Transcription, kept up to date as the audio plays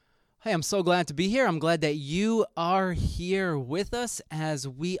Hey, I'm so glad to be here. I'm glad that you are here with us as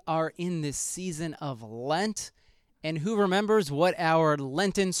we are in this season of Lent. And who remembers what our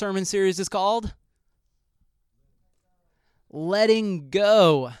Lenten sermon series is called? Letting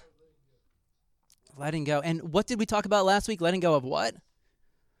go. Letting go. And what did we talk about last week? Letting go of what?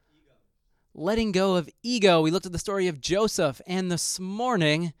 Ego. Letting go of ego. We looked at the story of Joseph. And this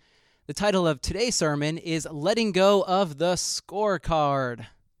morning, the title of today's sermon is Letting Go of the Scorecard.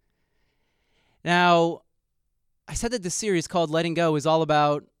 Now, I said that this series called Letting Go is all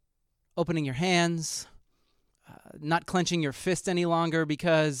about opening your hands, not clenching your fist any longer,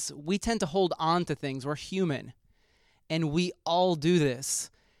 because we tend to hold on to things. We're human, and we all do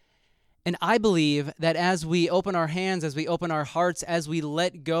this. And I believe that as we open our hands, as we open our hearts, as we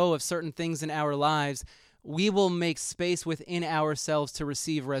let go of certain things in our lives, we will make space within ourselves to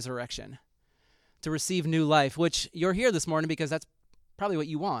receive resurrection, to receive new life, which you're here this morning because that's probably what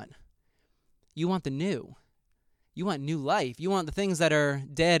you want. You want the new. You want new life. You want the things that are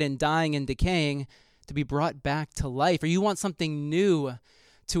dead and dying and decaying to be brought back to life, or you want something new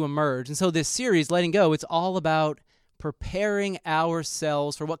to emerge. And so this series, Letting Go, it's all about preparing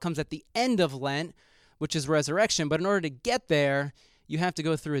ourselves for what comes at the end of Lent, which is resurrection. But in order to get there, you have to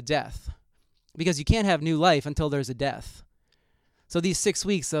go through a death, because you can't have new life until there's a death. So these 6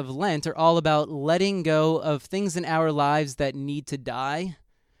 weeks of Lent are all about letting go of things in our lives that need to die,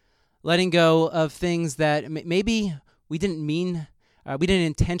 letting go of things that maybe we didn't mean, we didn't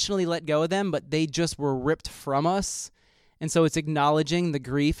intentionally let go of them, but they just were ripped from us. And so it's acknowledging the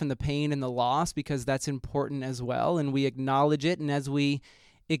grief and the pain and the loss, because that's important as well. And we acknowledge it. And as we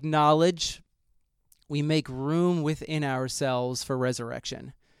acknowledge, we make room within ourselves for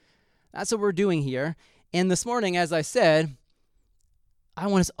resurrection. That's what we're doing here. And this morning, as I said, I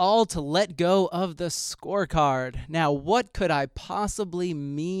want us all to let go of the scorecard. Now, what could I possibly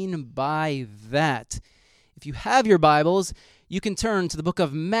mean by that? If you have your Bibles, you can turn to the book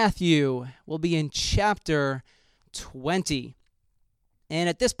of Matthew. We'll be in chapter 20. And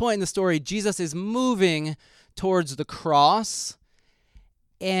at this point in the story, Jesus is moving towards the cross,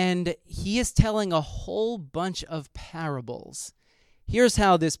 and he is telling a whole bunch of parables. Here's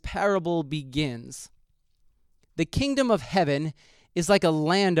how this parable begins. The kingdom of heaven is like a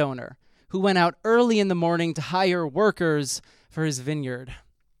landowner who went out early in the morning to hire workers for his vineyard.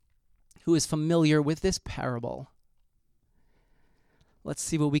 Who is familiar with this parable? Let's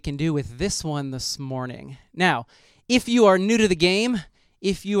see what we can do with this one this morning. Now, if you are new to the game,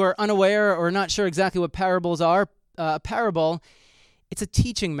 if you are unaware or not sure exactly what parables are, a parable, it's a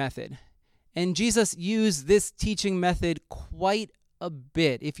teaching method. And Jesus used this teaching method quite a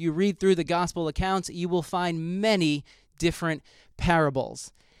bit. If you read through the gospel accounts, you will find many different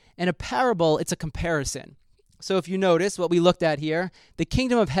parables. And a parable, it's a comparison. So if you notice what we looked at here, the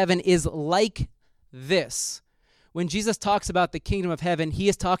kingdom of heaven is like this. When Jesus talks about the kingdom of heaven, he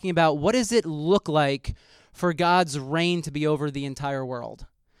is talking about what does it look like for God's reign to be over the entire world?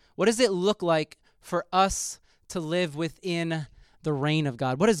 What does it look like for us to live within the reign of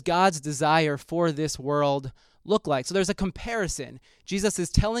God? What does God's desire for this world look like? So there's a comparison. Jesus is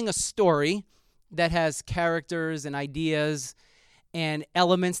telling a story that has characters and ideas and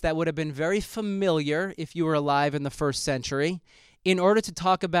elements that would have been very familiar if you were alive in the first century, in order to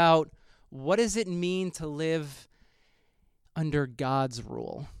talk about what does it mean to live under God's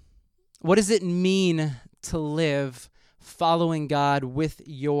rule? What does it mean to live following God with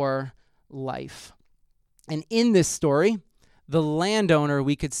your life? And in this story, the landowner,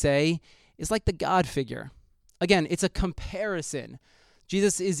 we could say, is like the God figure. Again, it's a comparison.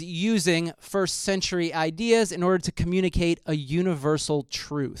 Jesus is using first century ideas in order to communicate a universal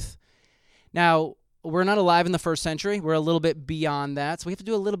truth. Now, we're not alive in the first century. We're a little bit beyond that. So we have to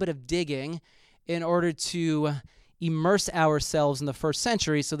do a little bit of digging in order to immerse ourselves in the first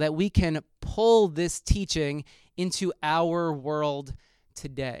century so that we can pull this teaching into our world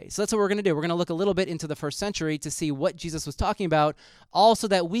today. So that's what we're going to do. We're going to look a little bit into the first century to see what Jesus was talking about, also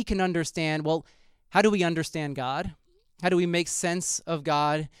that we can understand, well, how do we understand God? How do we make sense of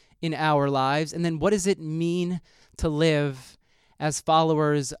God in our lives? And then what does it mean to live as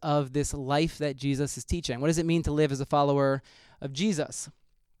followers of this life that Jesus is teaching? What does it mean to live as a follower of Jesus?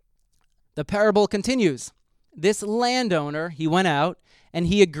 The parable continues. This landowner, he went out and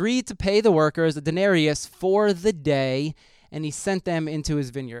he agreed to pay the workers a denarius for the day, and he sent them into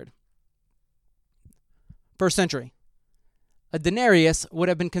his vineyard. First century. A denarius would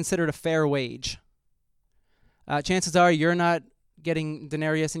have been considered a fair wage. Chances are you're not getting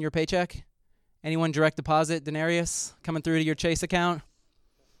denarius in your paycheck. Anyone direct deposit denarius coming through to your Chase account?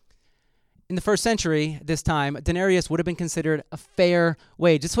 In the first century, at this time, a denarius would have been considered a fair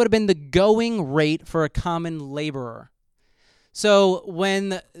wage. This would have been the going rate for a common laborer. So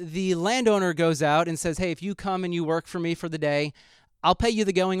when the landowner goes out and says, hey, if you come and you work for me for the day, I'll pay you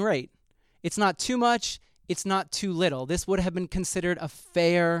the going rate. It's not too much. It's not too little. This would have been considered a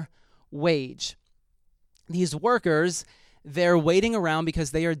fair wage. These workers, they're waiting around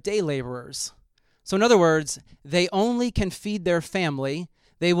because they are day laborers. So in other words, they only can feed their family.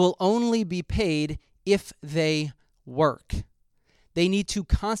 They will only be paid if they work. They need to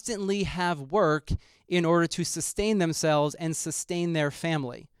constantly have work in order to sustain themselves and sustain their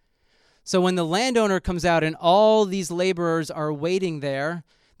family. So when the landowner comes out and all these laborers are waiting there,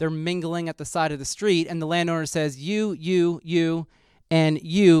 they're mingling at the side of the street, and the landowner says, you, and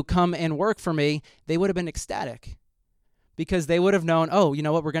you come and work for me, they would have been ecstatic because they would have known, oh, you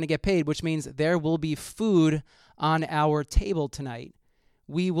know what, we're going to get paid, which means there will be food on our table tonight.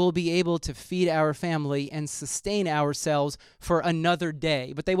 We will be able to feed our family and sustain ourselves for another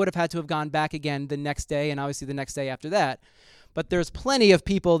day. But they would have had to have gone back again the next day and obviously the next day after that. But there's plenty of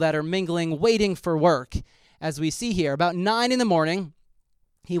people that are mingling, waiting for work, as we see here. About 9 a.m,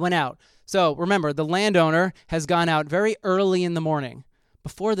 he went out. So remember, the landowner has gone out very early in the morning,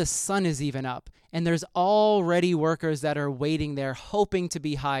 before the sun is even up. And there's already workers that are waiting there, hoping to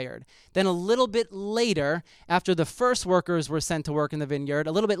be hired. Then a little bit later, after the first workers were sent to work in the vineyard,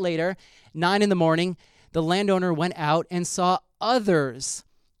 a little bit later, 9 a.m, the landowner went out and saw others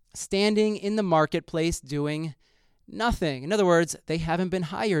standing in the marketplace doing nothing. In other words, they haven't been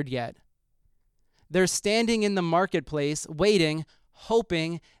hired yet. They're standing in the marketplace, waiting,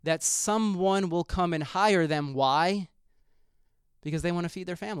 hoping that someone will come and hire them. Why? Because they want to feed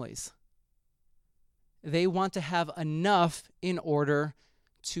their families. They want to have enough in order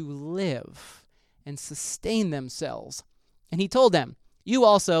to live and sustain themselves. And he told them, you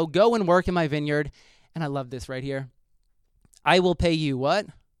also go and work in my vineyard. And I love this right here. I will pay you what?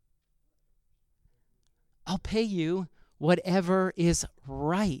 I'll pay you whatever is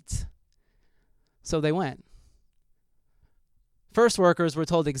right. So they went. First workers were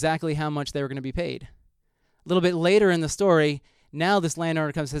told exactly how much they were going to be paid. A little bit later in the story, now this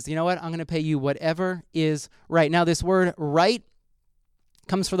landowner comes and says, you know what? I'm going to pay you whatever is right. Now this word right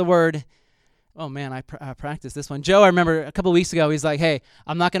comes from the word, oh man, I practiced this one. Joe, I remember a couple of weeks ago, he's like, hey,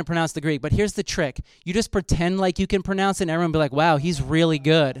 I'm not going to pronounce the Greek, but here's the trick. You just pretend like you can pronounce it and everyone will be like, wow, he's really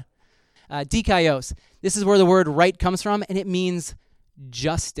good. Dikaios. This is where the word right comes from, and it means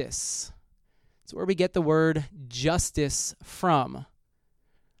justice. It's where we get the word justice from.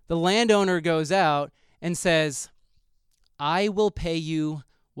 The landowner goes out and says, I will pay you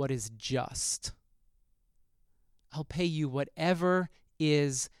what is just. I'll pay you whatever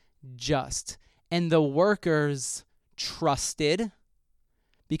is just. And the workers trusted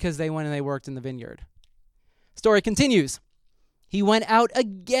because they went and they worked in the vineyard. Story continues. He went out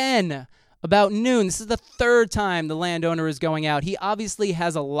again about noon. This is the third time the landowner is going out. He obviously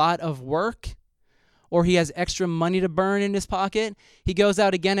has a lot of work, or he has extra money to burn in his pocket. He goes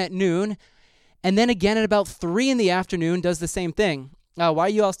out again at noon. And then again at about 3 p.m, does the same thing. Why are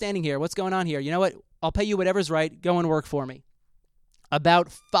you all standing here? What's going on here? You know what? I'll pay you whatever's right. Go and work for me.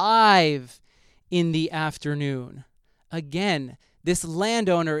 About 5 p.m, again, this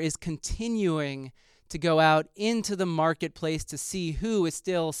landowner is continuing to go out into the marketplace to see who is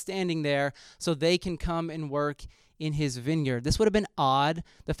still standing there so they can come and work in his vineyard. This would have been odd,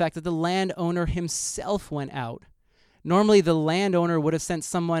 the fact that the landowner himself went out. Normally, the landowner would have sent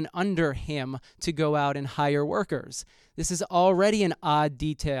someone under him to go out and hire workers. This is already an odd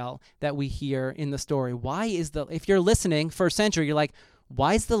detail that we hear in the story. If you're listening, first century, you're like,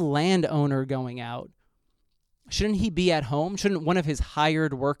 why is the landowner going out? Shouldn't he be at home? Shouldn't one of his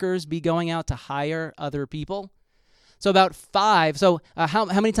hired workers be going out to hire other people? So about 5. So how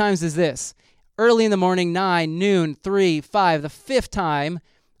many times is this? Early in the morning, 9, noon, 3, 5. The 5th time,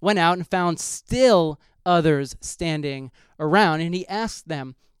 went out and found still others standing around, and he asked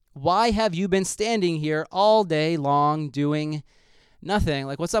them, why have you been standing here all day long doing nothing?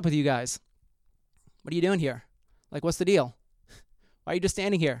 Like, what's up with you guys? What are you doing here? Like, what's the deal? Why are you just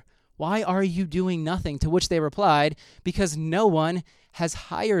standing here? Why are you doing nothing? To which they replied, because no one has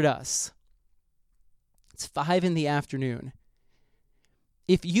hired us. It's 5 p.m.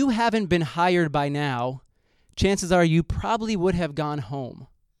 If you haven't been hired by now, chances are you probably would have gone home.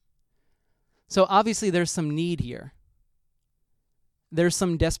 So obviously there's some need here. There's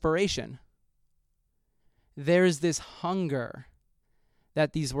some desperation. There's this hunger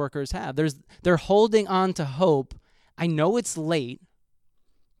that these workers have. They're holding on to hope. I know it's late,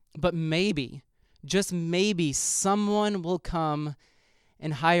 but maybe, just maybe, someone will come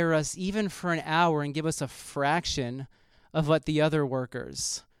and hire us even for an hour and give us a fraction of what the other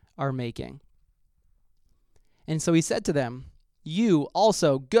workers are making? And so he said to them, you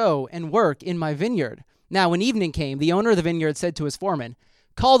also go and work in my vineyard. Now, when evening came, the owner of the vineyard said to his foreman,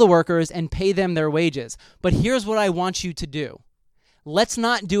 call the workers and pay them their wages. But here's what I want you to do. Let's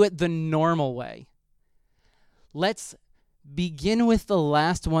not do it the normal way. Let's begin with the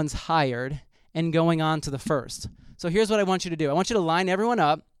last ones hired and going on to the first. So here's what I want you to do. I want you to line everyone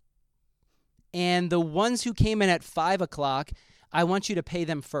up, and the ones who came in at 5 o'clock, I want you to pay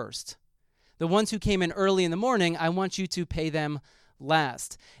them first. The ones who came in early in the morning, I want you to pay them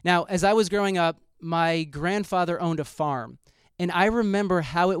last. Now, as I was growing up, my grandfather owned a farm, and I remember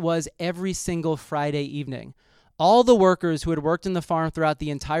how it was every single Friday evening. All the workers who had worked in the farm throughout the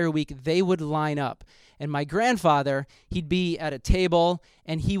entire week, they would line up. And my grandfather, he'd be at a table,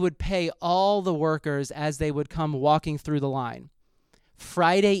 and he would pay all the workers as they would come walking through the line.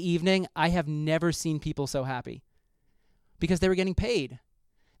 Friday evening, I have never seen people so happy because they were getting paid.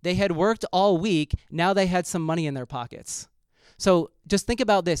 They had worked all week. Now they had some money in their pockets. So just think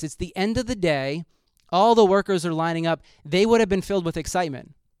about this. It's the end of the day. All the workers are lining up. They would have been filled with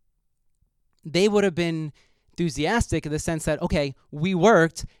excitement. They would have been enthusiastic in the sense that, okay, we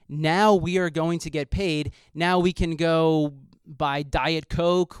worked. Now we are going to get paid. Now we can go buy Diet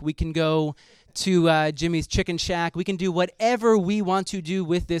Coke. We can go to Jimmy's Chicken Shack. We can do whatever we want to do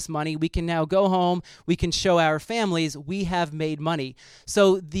with this money. We can now go home. We can show our families we have made money.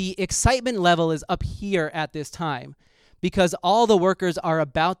 So the excitement level is up here at this time because all the workers are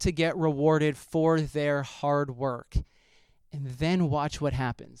about to get rewarded for their hard work. And then watch what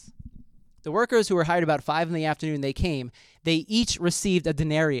happens. The workers who were hired about 5 in the afternoon, they came. They each received a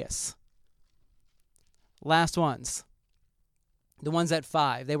denarius. Last ones. The ones at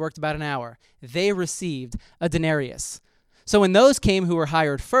 5, they worked about an hour. They received a denarius. So when those came who were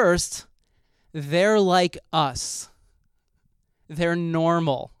hired first, they're like us. They're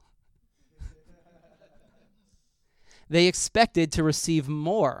normal. They expected to receive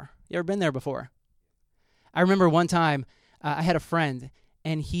more. You ever been there before? I remember one time I had a friend,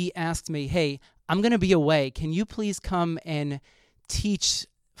 and he asked me, hey, I'm going to be away. Can you please come and teach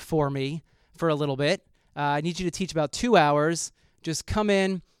for me for a little bit? I need you to teach about 2 hours. Just come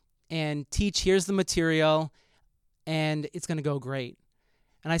in and teach. Here's the material, and it's going to go great.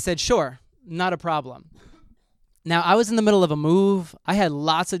 And I said, sure, not a problem. Now, I was in the middle of a move. I had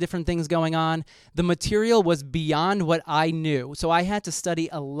lots of different things going on. The material was beyond what I knew, so I had to study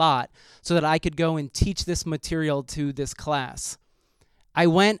a lot so that I could go and teach this material to this class. I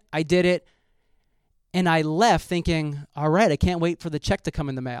went, I did it, and I left thinking, all right, I can't wait for the check to come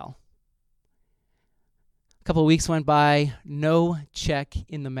in the mail. A couple of weeks went by, no check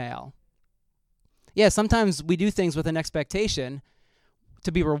in the mail. Yeah, sometimes we do things with an expectation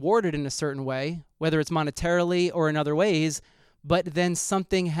to be rewarded in a certain way, whether it's monetarily or in other ways, but then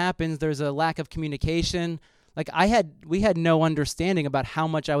something happens, there's a lack of communication. Like we had no understanding about how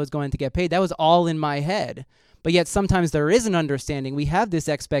much I was going to get paid. That was all in my head. But yet sometimes there is an understanding. We have this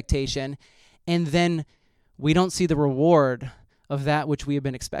expectation, and then we don't see the reward of that which we have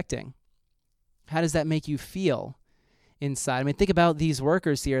been expecting. How does that make you feel inside? I mean, think about these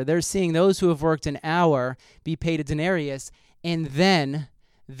workers here. They're seeing those who have worked an hour be paid a denarius, and then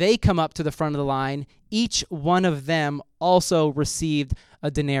they come up to the front of the line. Each one of them also received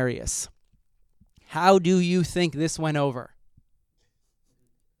a denarius. How do you think this went over?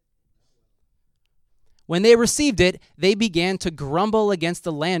 When they received it, they began to grumble against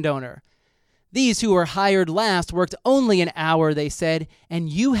the landowner. These who were hired last worked only an hour, they said, and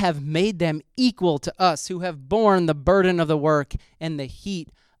you have made them equal to us who have borne the burden of the work and the heat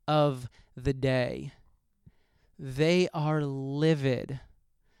of the day. They are livid.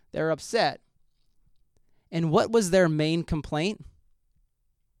 They're upset. And what was their main complaint?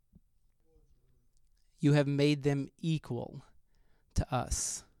 You have made them equal to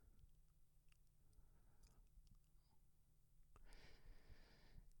us.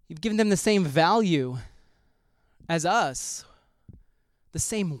 You've given them the same value as us, the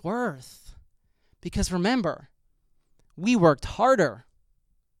same worth. Because remember, we worked harder.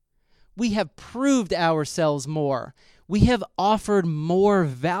 We have proved ourselves more. We have offered more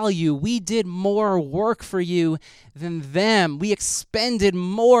value. We did more work for you than them. We expended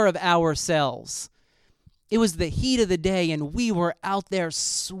more of ourselves. It was the heat of the day, and we were out there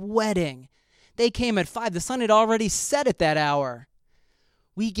sweating. They came at 5. The sun had already set at that hour.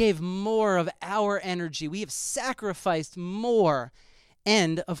 We gave more of our energy. We have sacrificed more.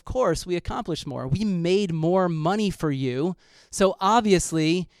 And, of course, we accomplished more. We made more money for you. So,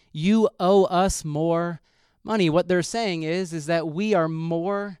 obviously, you owe us more money. What they're saying is that we are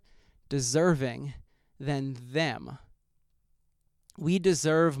more deserving than them. We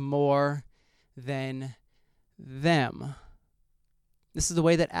deserve more than them. This is the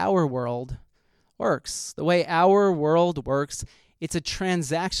way that our world works. The way our world works, it's a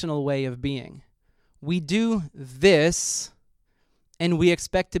transactional way of being. We do this, and we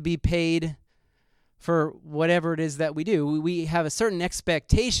expect to be paid for whatever it is that we do. We have a certain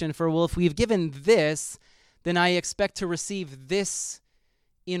expectation for, well, if we've given this, then I expect to receive this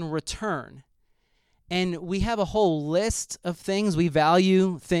in return. And we have a whole list of things. We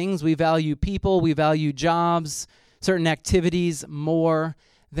value people, we value jobs, certain activities more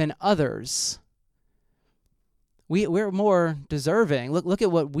than others. We're more deserving. Look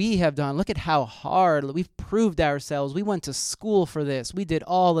at what we have done. Look at how hard we've proved ourselves. We went to school for this. We did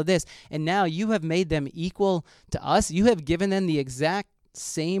all of this. And now you have made them equal to us. You have given them the exact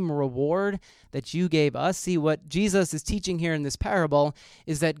same reward that you gave us. See, what Jesus is teaching here in this parable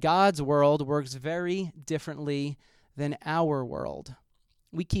is that God's world works very differently than our world.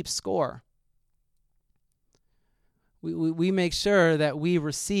 We keep score. We make sure that we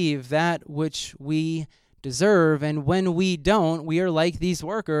receive that which we deserve, and when we don't, we are like these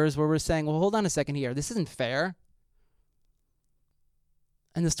workers where we're saying, well, hold on a second here. This isn't fair.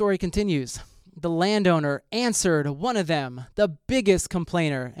 And the story continues. The landowner answered one of them, the biggest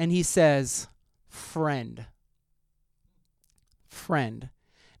complainer, and he says, friend. Friend.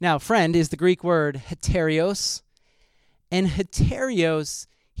 Now, friend is the Greek word heterios, and heterios,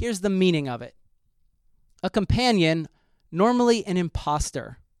 here's the meaning of it. A companion, normally an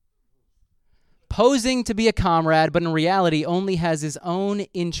imposter, posing to be a comrade, but in reality only has his own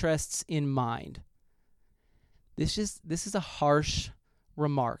interests in mind. This is a harsh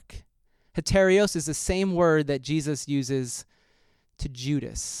remark. Heterios is the same word that Jesus uses to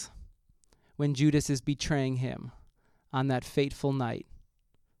Judas when Judas is betraying him on that fateful night.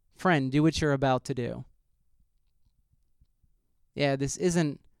 Friend, do what you're about to do. Yeah, this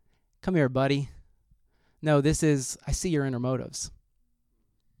isn't, come here, buddy. No, this is, I see your inner motives.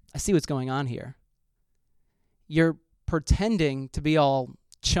 I see what's going on here. You're pretending to be all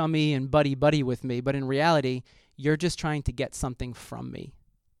chummy and buddy-buddy with me, but in reality, you're just trying to get something from me.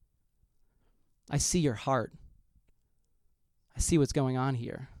 I see your heart. I see what's going on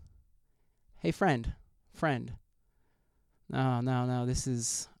here. Hey, friend. No, this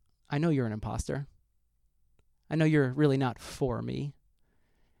is, I know you're an imposter. I know you're really not for me.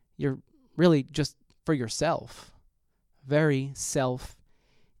 You're really just for yourself. Very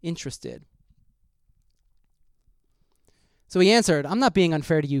self-interested. So he answered, I'm not being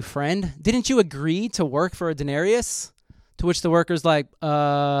unfair to you, friend. Didn't you agree to work for a denarius? To which the worker's like,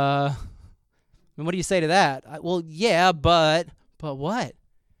 and what do you say to that? Well, yeah, but what?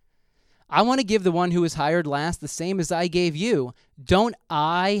 I want to give the one who was hired last the same as I gave you. Don't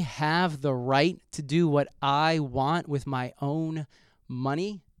I have the right to do what I want with my own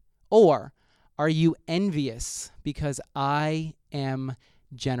money? Or are you envious because I am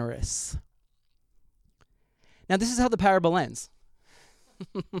generous? Now, this is how the parable ends.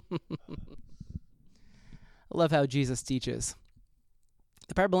 I love how Jesus teaches.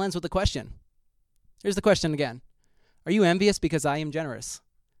 The parable ends with a question. Here's the question again. Are you envious because I am generous?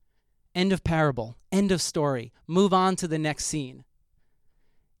 End of parable. End of story. Move on to the next scene.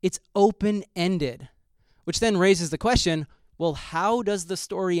 It's open-ended, which then raises the question, well, how does the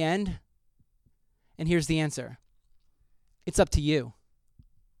story end? And here's the answer. It's up to you.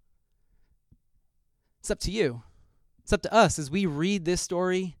 It's up to you. It's up to us as we read this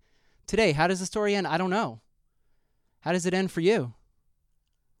story today. How does the story end? I don't know. How does it end for you?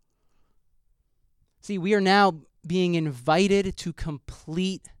 See, we are now being invited to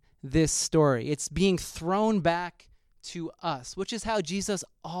complete this story. It's being thrown back to us, which is how Jesus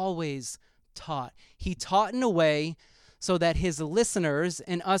always taught. He taught in a way so that his listeners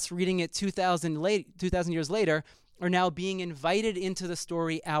and us reading it 2,000 years later are now being invited into the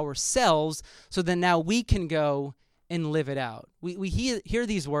story ourselves, so that now we can go and live it out. We hear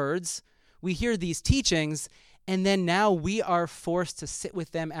these words, we hear these teachings, and then now we are forced to sit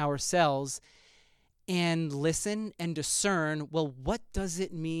with them ourselves and listen and discern, well, what does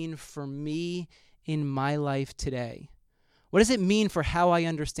it mean for me in my life today? What does it mean for how I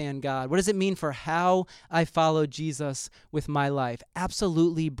understand God? What does it mean for how I follow Jesus with my life?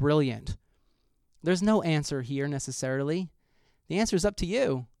 Absolutely brilliant. There's no answer here necessarily. The answer is up to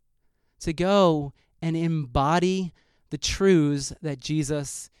you to go and embody the truths that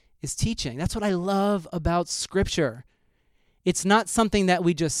Jesus is teaching. That's what I love about Scripture. It's not something that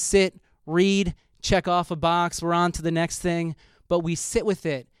we just sit, read, check off a box, we're on to the next thing, but we sit with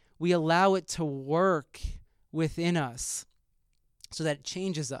it. We allow it to work within us so that it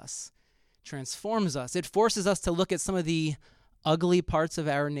changes us, transforms us. It forces us to look at some of the ugly parts of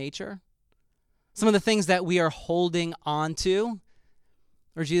our nature, some of the things that we are holding on to.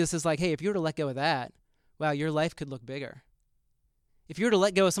 Or Jesus is like, hey, if you were to let go of that, wow, your life could look bigger. If you were to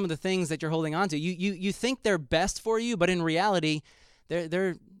let go of some of the things that you're holding on to, you think they're best for you, but in reality,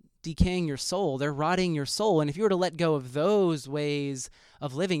 they're decaying your soul. They're rotting your soul. And if you were to let go of those ways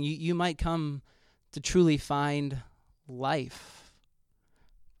of living, you might come to truly find life.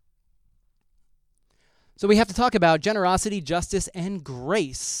 So we have to talk about generosity, justice, and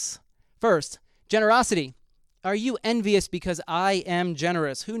grace. First, generosity. Are you envious because I am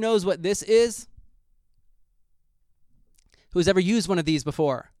generous? Who knows what this is? Who's ever used one of these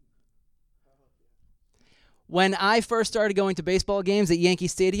before? When I first started going to baseball games at Yankee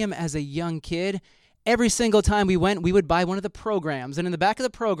Stadium as a young kid, every single time we went, we would buy one of the programs. And in the back of the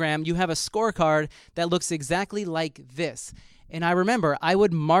program, you have a scorecard that looks exactly like this. And I remember I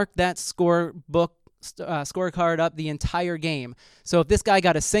would mark that scorecard up the entire game. So if this guy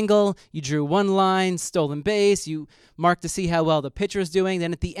got a single, you drew one line, stolen base, you marked to see how well the pitcher's doing.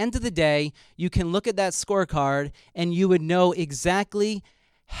 Then at the end of the day, you can look at that scorecard and you would know exactly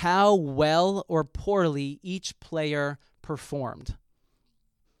how well or poorly each player performed.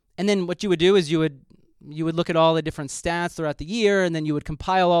 And then what you would do is you would look at all the different stats throughout the year, and then you would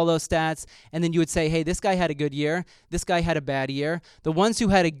compile all those stats, and then you would say, hey, this guy had a good year, this guy had a bad year. The ones who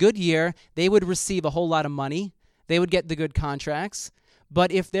had a good year, they would receive a whole lot of money. They would get the good contracts.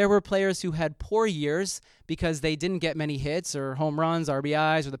 But if there were players who had poor years because they didn't get many hits or home runs,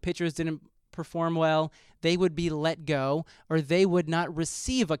 RBIs, or the pitchers didn't perform well, they would be let go, or they would not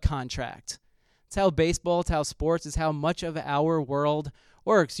receive a contract. It's how baseball, it's how sports, it's how much of our world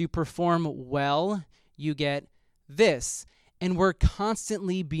works. You perform well, you get this. And we're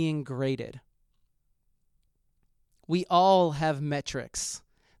constantly being graded. We all have metrics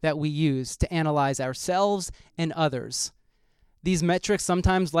that we use to analyze ourselves and others. These metrics,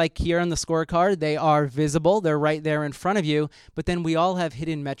 sometimes like here on the scorecard, they are visible. They're right there in front of you. But then we all have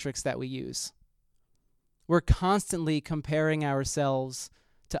hidden metrics that we use. We're constantly comparing ourselves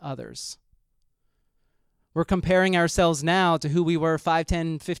to others. We're comparing ourselves now to who we were 5,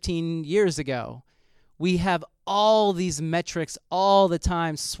 10, 15 years ago. We have all these metrics all the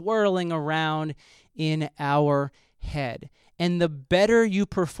time swirling around in our head. And the better you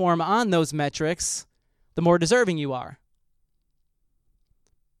perform on those metrics, the more deserving you are.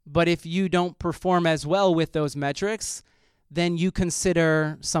 But if you don't perform as well with those metrics, then you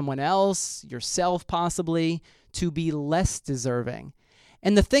consider someone else, yourself possibly, to be less deserving.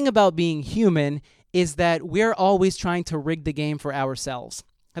 And the thing about being human is that we're always trying to rig the game for ourselves.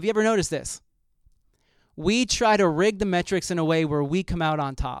 Have you ever noticed this? We try to rig the metrics in a way where we come out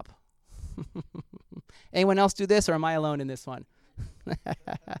on top. Anyone else do this, or am I alone in this one?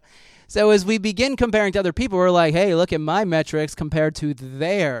 So as we begin comparing to other people, we're like, hey, look at my metrics compared to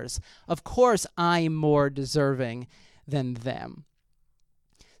theirs. Of course, I'm more deserving than them.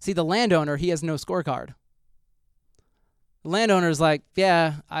 See, the landowner, he has no scorecard. The landowner's like,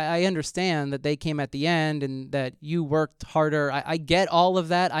 yeah, I understand that they came at the end and that you worked harder. I get all of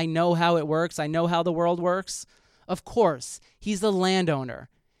that. I know how it works. I know how the world works. Of course, he's the landowner.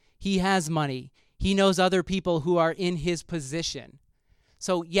 He has money. He knows other people who are in his position.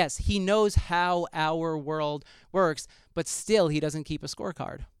 So yes, he knows how our world works, but still he doesn't keep a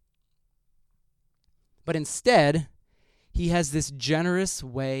scorecard. But instead, he has this generous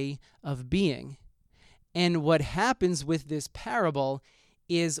way of being. And what happens with this parable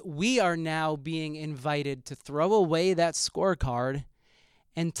is we are now being invited to throw away that scorecard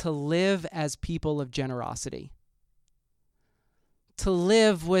and to live as people of generosity. To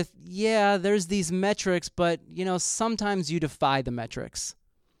live with, yeah, there's these metrics, but, sometimes you defy the metrics.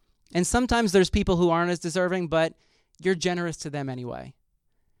 And sometimes there's people who aren't as deserving, but you're generous to them anyway.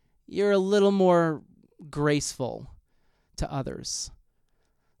 You're a little more graceful to others.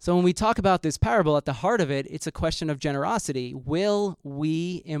 So when we talk about this parable, at the heart of it, it's a question of generosity. Will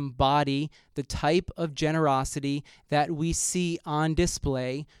we embody the type of generosity that we see on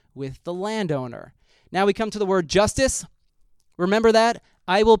display with the landowner? Now we come to the word justice. Remember that?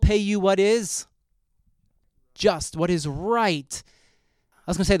 I will pay you what is just, what is right.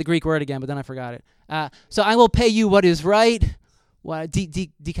 I was going to say the Greek word again, but then I forgot it. So I will pay you what is right.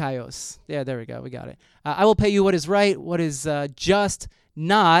 Dikaios. Yeah, there we go. We got it. I will pay you what is right, what is just,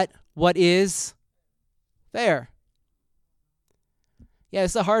 not what is fair. Yeah,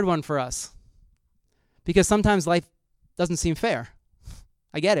 it's a hard one for us because sometimes life doesn't seem fair.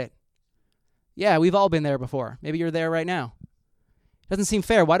 I get it. Yeah, we've all been there before. Maybe you're there right now. It doesn't seem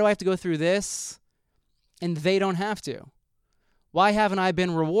fair. Why do I have to go through this and they don't have to? Why haven't I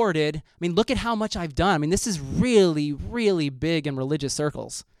been rewarded? I mean, look at how much I've done. I mean, this is really, really big in religious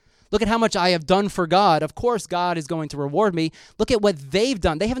circles. Look at how much I have done for God. Of course, God is going to reward me. Look at what they've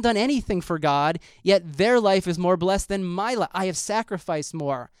done. They haven't done anything for God, yet their life is more blessed than my life. I have sacrificed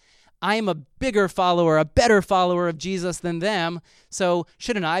more. I am a bigger follower, a better follower of Jesus than them. So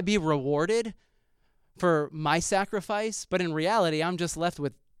shouldn't I be rewarded for my sacrifice? But in reality, I'm just left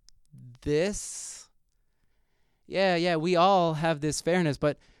with this. Yeah, we all have this fairness,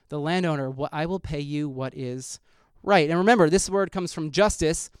 but the landowner, I will pay you what is right. And remember, this word comes from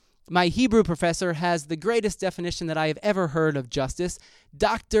justice. My Hebrew professor has the greatest definition that I have ever heard of justice,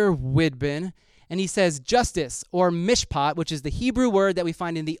 Dr. Widbin, and he says justice, or mishpat, which is the Hebrew word that we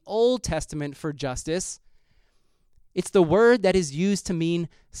find in the Old Testament for justice. It's the word that is used to mean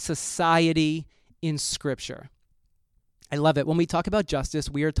society in Scripture. I love it. When we talk about justice,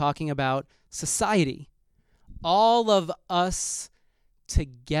 we are talking about society. All of us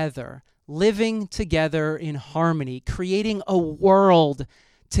together, living together in harmony, creating a world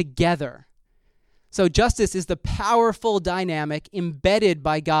together. So justice is the powerful dynamic embedded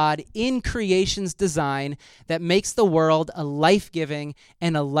by God in creation's design that makes the world a life-giving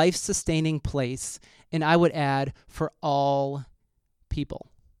and a life-sustaining place, and I would add, for all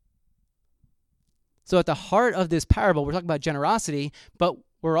people. So at the heart of this parable, we're talking about generosity, but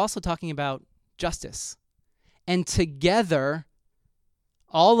we're also talking about justice. And together,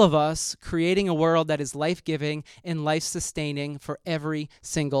 all of us creating a world that is life-giving and life-sustaining for every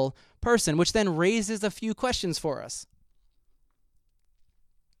single person, which then raises a few questions for us.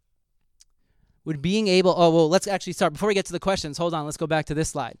 Let's actually start. Before we get to the questions, hold on, let's go back to this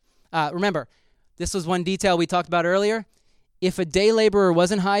slide. Remember, this was one detail we talked about earlier. If a day laborer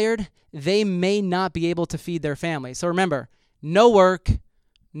wasn't hired, they may not be able to feed their family. So remember, no work,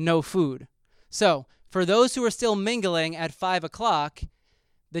 no food. So for those who are still mingling at 5 o'clock,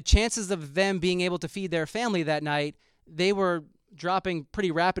 the chances of them being able to feed their family that night, they were dropping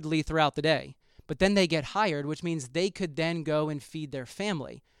pretty rapidly throughout the day. But then they get hired, which means they could then go and feed their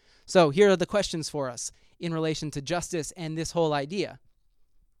family. So here are the questions for us in relation to justice and this whole idea.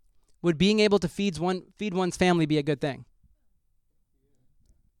 Would being able to feed one's family be a good thing?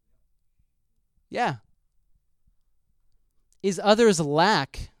 Yeah. Is others'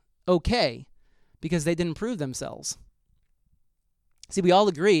 lack okay because they didn't prove themselves? See, we all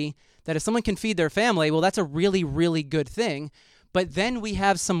agree that if someone can feed their family, well, that's a really, really good thing. But then we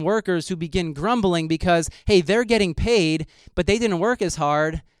have some workers who begin grumbling because, hey, they're getting paid, but they didn't work as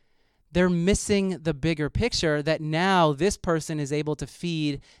hard. They're missing the bigger picture that now this person is able to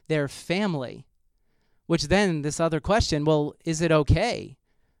feed their family. Which then this other question, well, is it okay?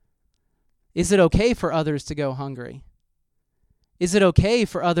 Is it okay for others to go hungry? Is it okay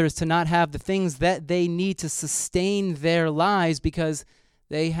for others to not have the things that they need to sustain their lives because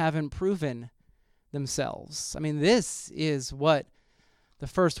they haven't proven themselves? I mean, this is what the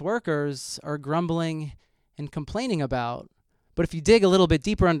first workers are grumbling and complaining about. But if you dig a little bit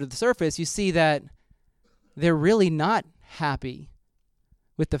deeper under the surface, you see that they're really not happy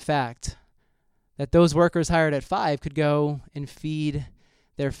with the fact that those workers hired at 5 could go and feed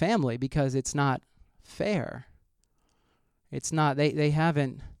their family because it's not fair. It's not, they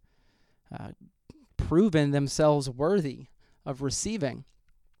haven't proven themselves worthy of receiving.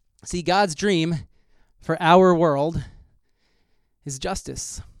 See, God's dream for our world is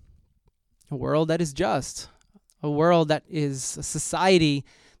justice. A world that is just. A world that is a society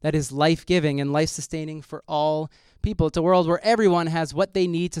that is life-giving and life-sustaining for all people. It's a world where everyone has what they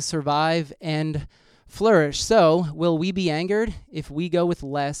need to survive and flourish. So, will we be angered if we go with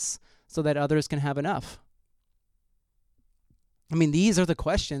less so that others can have enough? I mean, these are the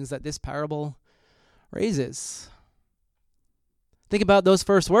questions that this parable raises. Think about those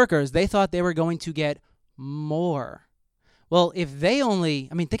first workers. They thought they were going to get more. Well, if they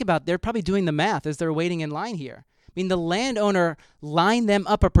think about, they're probably doing the math as they're waiting in line here. I mean, the landowner lined them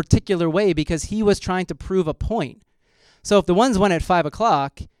up a particular way because he was trying to prove a point. So if the ones went at 5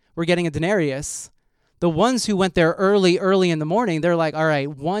 o'clock were getting a denarius, the ones who went there early in the morning, they're like, all right,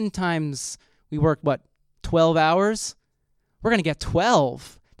 1 times we worked, 12 hours? We're going to get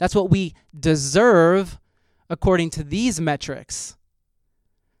 12. That's what we deserve according to these metrics.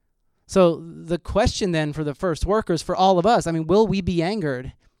 So the question then for the first workers, for all of us, will we be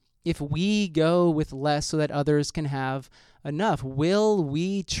angered if we go with less so that others can have enough? Will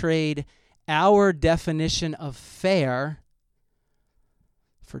we trade our definition of fair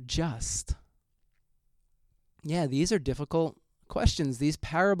for just? Yeah, these are difficult questions. These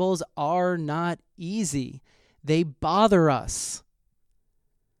parables are not easy. They bother us.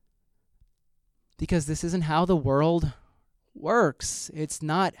 because this isn't how the world works. It's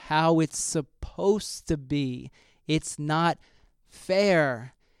not how it's supposed to be. It's not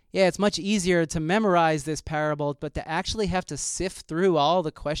fair. Yeah, it's much easier to memorize this parable, but to actually have to sift through all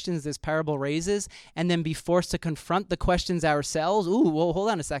the questions this parable raises and then be forced to confront the questions ourselves. Ooh, well,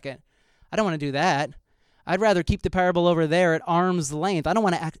 hold on a second. I don't want to do that. I'd rather keep the parable over there at arm's length. I don't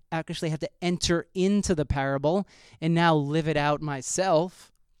want to actually have to enter into the parable and now live it out myself.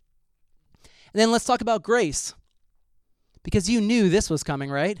 And then let's talk about grace, because you knew this was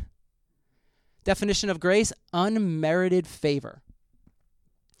coming, right? Definition of grace: unmerited favor.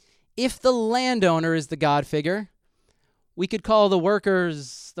 If the landowner is the God figure, we could call the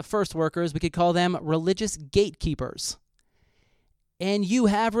workers, the first workers, we could call them religious gatekeepers. And you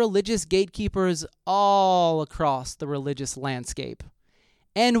have religious gatekeepers all across the religious landscape.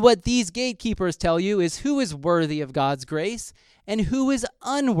 And what these gatekeepers tell you is who is worthy of God's grace and who is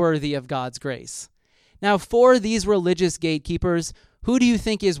unworthy of God's grace. Now, for these religious gatekeepers, who do you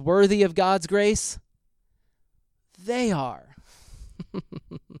think is worthy of God's grace? They are.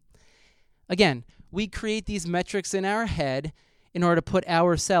 Again, we create these metrics in our head in order to put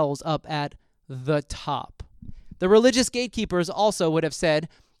ourselves up at the top. The religious gatekeepers also would have said,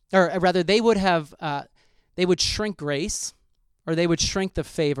 or rather they would shrink grace, or they would shrink the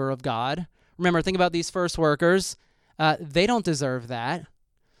favor of God. Remember, think about these first workers. They don't deserve that.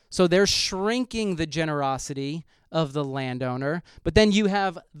 So they're shrinking the generosity of the landowner. But then you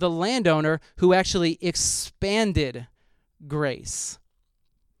have the landowner who actually expanded grace.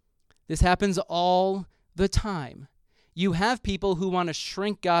 This happens all the time. You have people who want to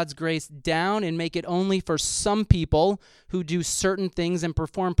shrink God's grace down and make it only for some people who do certain things and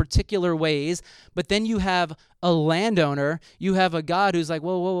perform particular ways. But then you have a landowner, you have a God who's like,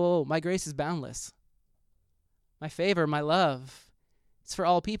 whoa, whoa, whoa, my grace is boundless. My favor, my love, it's for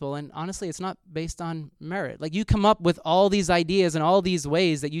all people. And honestly, it's not based on merit. Like, you come up with all these ideas and all these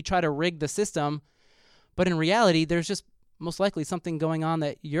ways that you try to rig the system, but in reality, there's just most likely something going on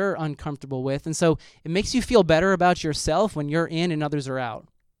that you're uncomfortable with. And so it makes you feel better about yourself when you're in and others are out.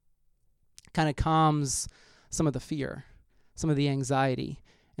 Kind of calms some of the fear, some of the anxiety,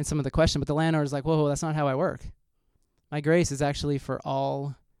 and some of the question. But the landowner's like, whoa, that's not how I work. My grace is actually for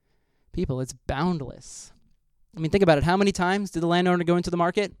all people. It's boundless. I mean, think about it. How many times did the landowner go into the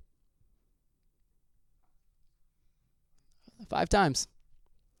market? 5 times.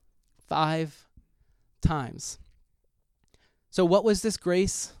 5 times. So what was this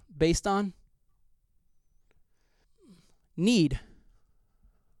grace based on? Need.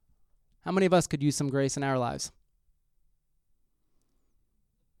 How many of us could use some grace in our lives?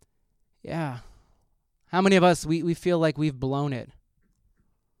 Yeah. How many of us, we feel like we've blown it?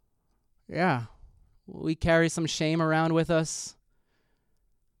 Yeah. We carry some shame around with us.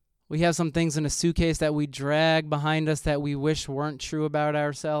 We have some things in a suitcase that we drag behind us that we wish weren't true about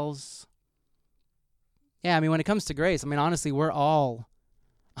ourselves. Yeah, I mean, when it comes to grace, I mean, honestly, we're all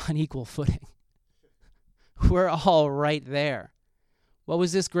on equal footing. We're all right there. What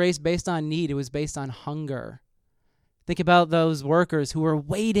was this grace based on? Need. It was based on hunger. Think about those workers who were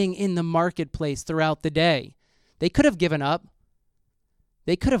waiting in the marketplace throughout the day. They could have given up.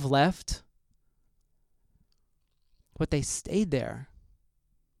 They could have left. But they stayed there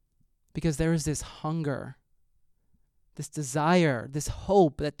because there was this hunger, this desire, this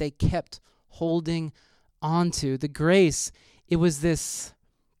hope that they kept holding onto. The grace, it was this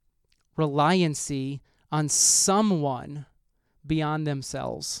reliancy on someone beyond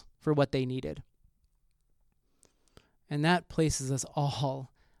themselves for what they needed. And that places us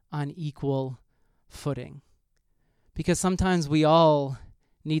all on equal footing. Because sometimes we all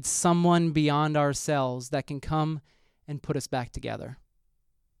need someone beyond ourselves that can come and put us back together.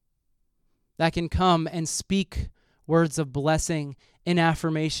 That can come and speak words of blessing and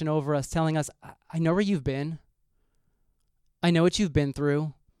affirmation over us, telling us, I know where you've been. I know what you've been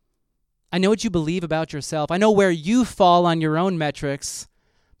through. I know what you believe about yourself. I know where you fall on your own metrics,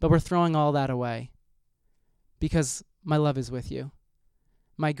 but we're throwing all that away because my love is with you.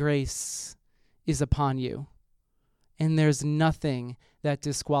 My grace is upon you. And there's nothing that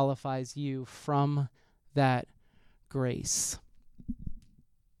disqualifies you from that grace.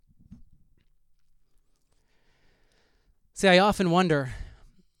 See, I often wonder,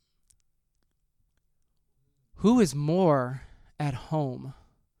 who is more at home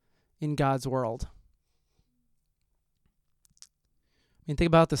in God's world? I mean, think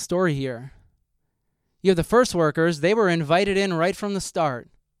about the story here. You have the first workers, they were invited in right from the start.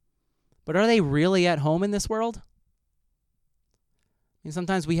 But are they really at home in this world? I mean,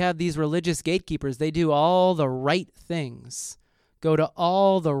 sometimes we have these religious gatekeepers. They do all the right things. go to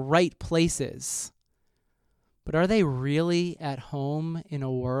all the right places. But are they really at home in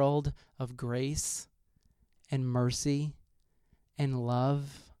a world of grace and mercy and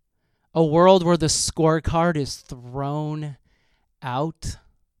love? A world where the scorecard is thrown out?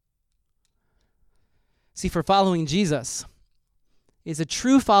 See, for following Jesus is a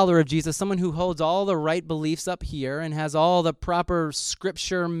true follower of Jesus, someone who holds all the right beliefs up here and has all the proper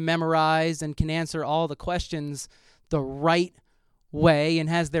scripture memorized and can answer all the questions the right way and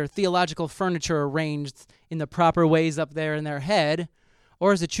has their theological furniture arranged in the proper ways up there in their head,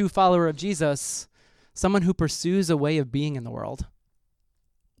 or as a true follower of Jesus, someone who pursues a way of being in the world.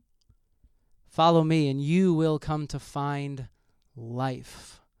 Follow me and you will come to find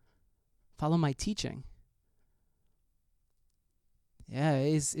life. Follow my teaching. Yeah,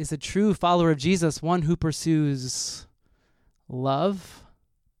 is a true follower of Jesus one who pursues love,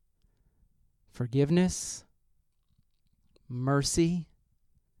 forgiveness, mercy,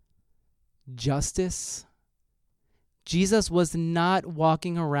 justice. Jesus was not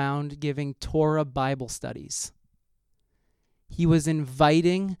walking around giving Torah Bible studies. He was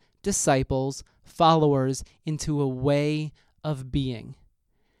inviting disciples, followers, into a way of being.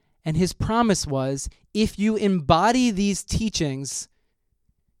 And his promise was, if you embody these teachings,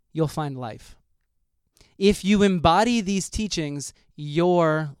 you'll find life. If you embody these teachings,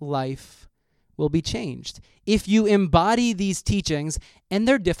 your life will be changed. If you embody these teachings, and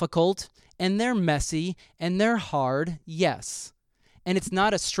they're difficult, and they're messy, and they're hard, yes. And it's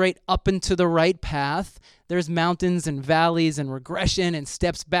not a straight up and to the right path. There's mountains and valleys and regression and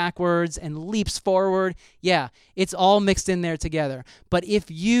steps backwards and leaps forward. Yeah, it's all mixed in there together. But if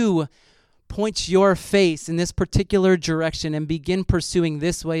you point your face in this particular direction and begin pursuing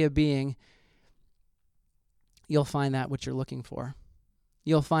this way of being, you'll find that what you're looking for.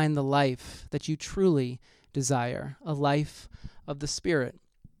 You'll find the life that you truly desire, a life of the Spirit.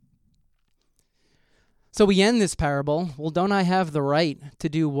 So we end this parable. Well, don't I have the right to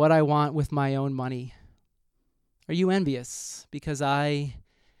do what I want with my own money? Are you envious because I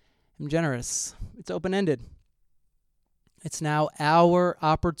am generous? It's open-ended. It's now our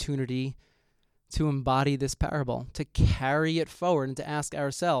opportunity to embody this parable, to carry it forward and to ask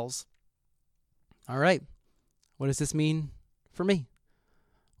ourselves, all right, what does this mean for me?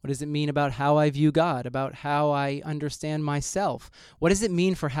 What does it mean about how I view God, about how I understand myself? What does it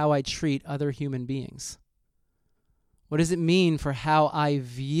mean for how I treat other human beings? What does it mean for how I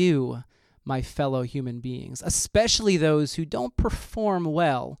view my fellow human beings, especially those who don't perform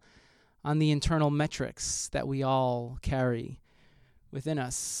well on the internal metrics that we all carry within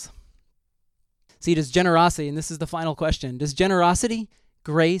us? See, does generosity, and this is the final question, does generosity,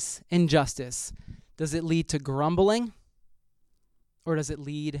 grace, and justice, does it lead to grumbling or does it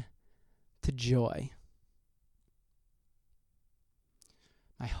lead to joy?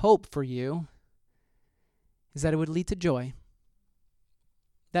 My hope for you is that it would lead to joy.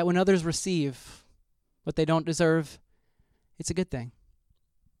 That when others receive what they don't deserve, it's a good thing.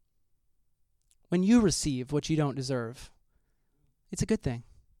 When you receive what you don't deserve, it's a good thing.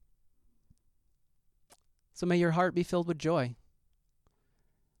 So may your heart be filled with joy.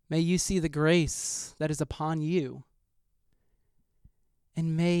 May you see the grace that is upon you.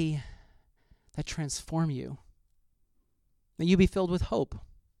 And may that transform you. May you be filled with hope.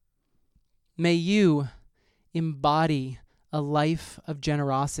 May you embody a life of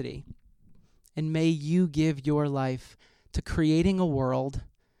generosity. And may you give your life to creating a world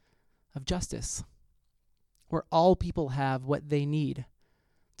of justice, where all people have what they need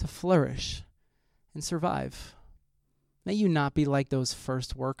to flourish and survive. May you not be like those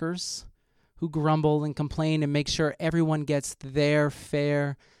first workers who grumble and complain and make sure everyone gets their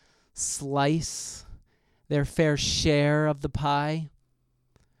fair slice, their fair share of the pie.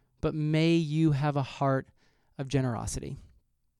 But may you have a heart of generosity.